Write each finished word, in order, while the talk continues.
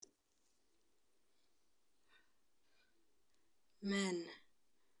Men,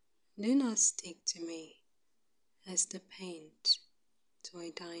 do not stick to me as the paint to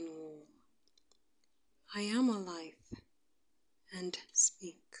a dying wall. I am alive and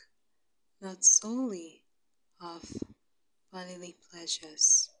speak not solely of bodily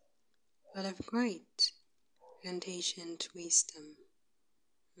pleasures, but of great and ancient wisdom.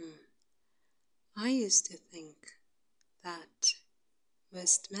 I used to think that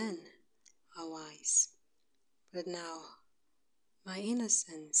most men are wise, but now my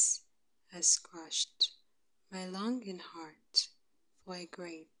innocence has crushed my longing heart for a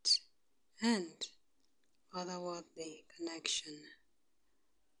great and otherworldly connection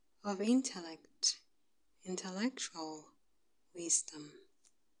of intellectual wisdom.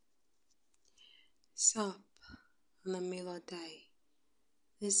 Sup on a mellow day,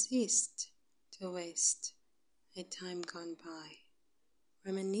 desist to waste a time gone by,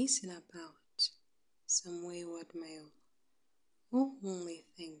 reminiscing about some wayward male who only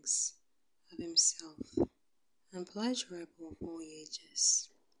thinks of himself and pleasurable voyages.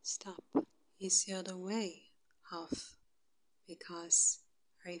 Stop. Is the other way off because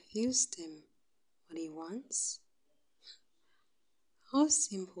I refused him what he wants? How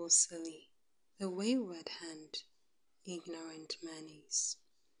simple, silly, the wayward hand, ignorant man is,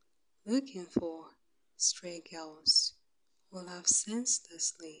 looking for stray girls who laugh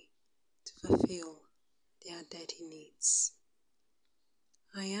senselessly to fulfill their dirty needs.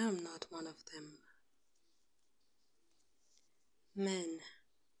 I am not one of them. Men,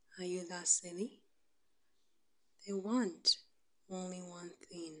 are you that silly? They want only one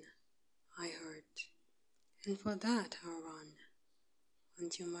thing, I heard, and for that I'll run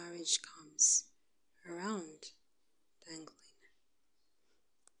until marriage comes around dangling.